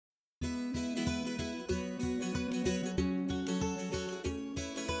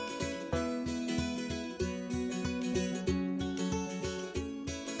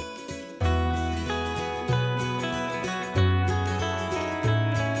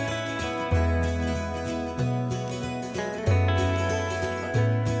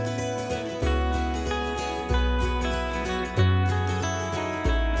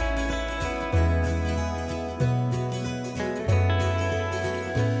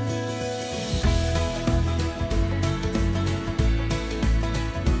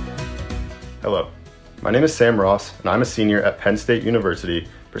Hello, my name is Sam Ross, and I'm a senior at Penn State University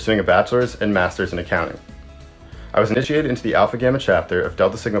pursuing a bachelor's and master's in accounting. I was initiated into the Alpha Gamma chapter of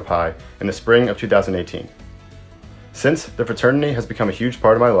Delta Sigma Pi in the spring of 2018. Since, the fraternity has become a huge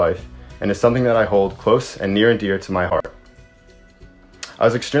part of my life and is something that I hold close and near and dear to my heart. I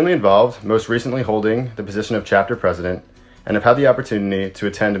was extremely involved, most recently holding the position of chapter president, and have had the opportunity to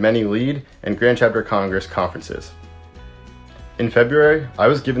attend many lead and Grand Chapter Congress conferences. In February, I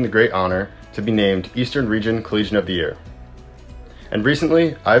was given the great honor to be named Eastern Region Collegian of the Year. And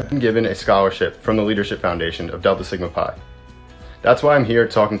recently, I've been given a scholarship from the Leadership Foundation of Delta Sigma Pi. That's why I'm here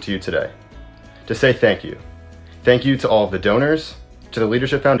talking to you today, to say thank you. Thank you to all of the donors, to the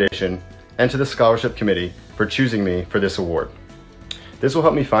Leadership Foundation, and to the Scholarship Committee for choosing me for this award. This will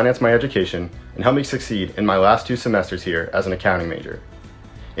help me finance my education and help me succeed in my last 2 semesters here as an accounting major.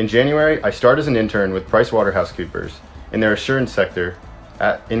 In January, I started as an intern with PricewaterhouseCoopers in their assurance sector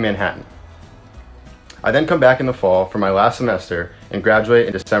in Manhattan. I then come back in the fall for my last semester and graduate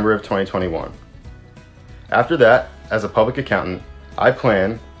in December of 2021. After that, as a public accountant, I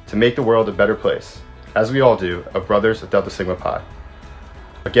plan to make the world a better place, as we all do, of Brothers of Delta Sigma Pi.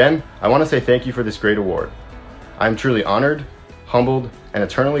 Again, I want to say thank you for this great award. I am truly honored, humbled, and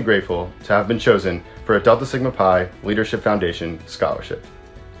eternally grateful to have been chosen for a Delta Sigma Pi Leadership Foundation scholarship.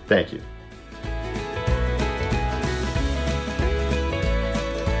 Thank you.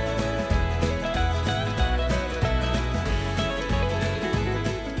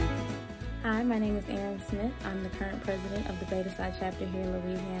 Hi, my name is Erin Smith. I'm the current president of the Beta Psi chapter here at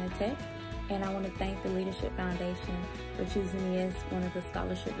Louisiana Tech, and I want to thank the Leadership Foundation for choosing me as one of the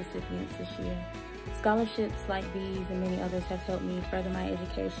scholarship recipients this year. Scholarships like these and many others have helped me further my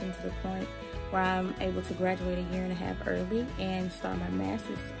education to the point where I'm able to graduate a year and a half early and start my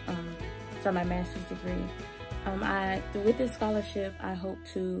master's degree. With this scholarship, I hope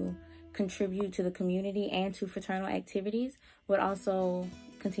to contribute to the community and to fraternal activities, but also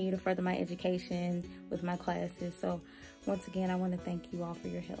continue to further my education with my classes. So once again, I want to thank you all for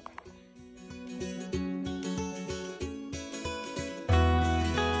your help.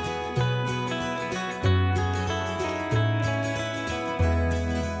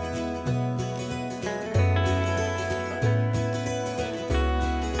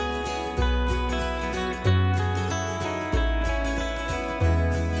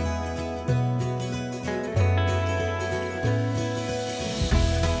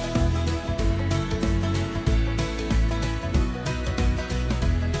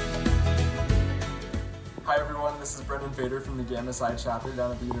 Hi everyone, this is Brendan Fader from the Gamma Psi chapter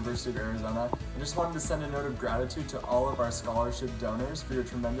down at the University of Arizona. I just wanted to send a note of gratitude to all of our scholarship donors for your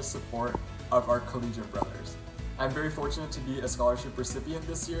tremendous support of our collegiate brothers. I'm very fortunate to be a scholarship recipient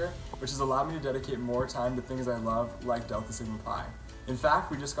this year, which has allowed me to dedicate more time to things I love, like Delta Sigma Pi. In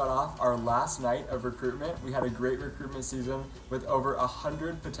fact, we just got off our last night of recruitment. We had a great recruitment season with over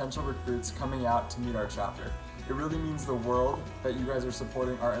 100 potential recruits coming out to meet our chapter. It really means the world that you guys are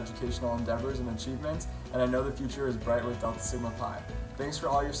supporting our educational endeavors and achievements, and I know the future is bright with Delta Sigma Pi. Thanks for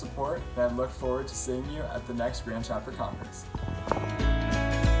all your support, and I look forward to seeing you at the next Grand Chapter Conference.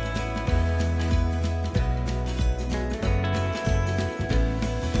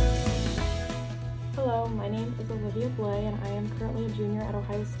 Hello, my name is Olivia Blay, and I am currently a junior at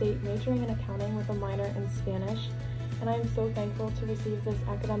Ohio State majoring in accounting with a minor in Spanish. And I am so thankful to receive this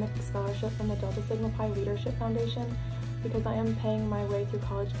academic scholarship from the Delta Sigma Pi Leadership Foundation because I am paying my way through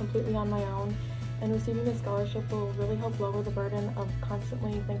college completely on my own, and receiving this scholarship will really help lower the burden of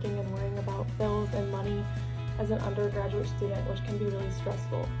constantly thinking and worrying about bills and money as an undergraduate student, which can be really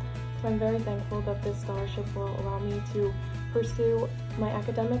stressful. So I'm very thankful that this scholarship will allow me to pursue my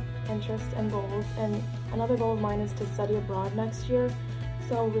academic interests and goals, and another goal of mine is to study abroad next year.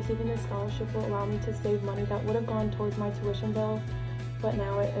 So receiving this scholarship will allow me to save money that would have gone towards my tuition bill, but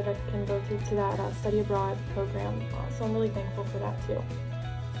now it can go through to that study abroad program. So I'm really thankful for that too.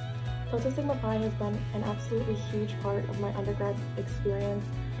 Delta Sigma Pi has been an absolutely huge part of my undergrad experience.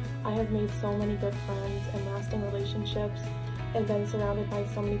 I have made so many good friends and lasting relationships, and been surrounded by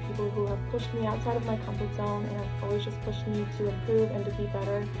so many people who have pushed me outside of my comfort zone and have always just pushed me to improve and to be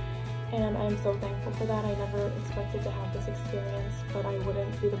better. And I am so thankful for that. I never expected to have this experience, but I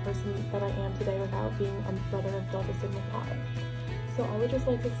wouldn't be the person that I am today without being a brother of Delta Sigma Pi. So I would just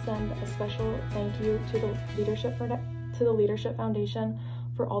like to send a special thank you to the Leadership Foundation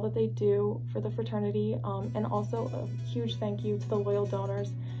for all that they do for the fraternity, and also a huge thank you to the loyal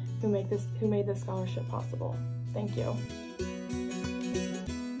donors who made this scholarship possible. Thank you.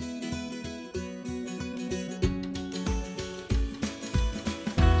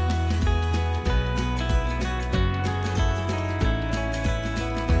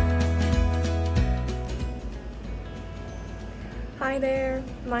 Hi there,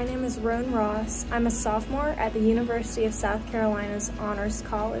 my name is Roan Ross. I'm a sophomore at the University of South Carolina's Honors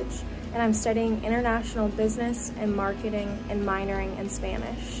College, and I'm studying international business and marketing and minoring in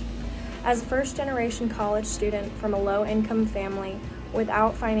Spanish. As a first-generation college student from a low-income family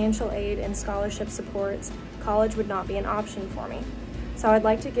without financial aid and scholarship supports, college would not be an option for me. So I'd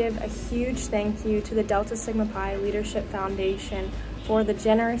like to give a huge thank you to the Delta Sigma Pi Leadership Foundation for the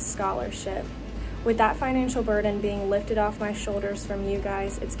generous scholarship. With that financial burden being lifted off my shoulders from you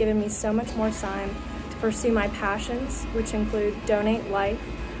guys, it's given me so much more time to pursue my passions, which include Donate Life.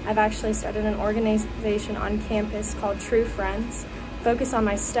 I've actually started an organization on campus called True Friends, focus on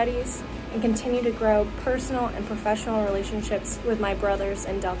my studies, and continue to grow personal and professional relationships with my brothers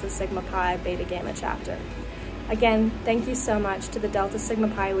in Delta Sigma Pi Beta Gamma chapter. Again, thank you so much to the Delta Sigma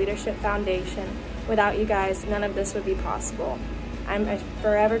Pi Leadership Foundation. Without you guys, none of this would be possible. I'm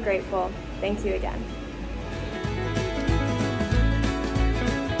forever grateful. Thank you again.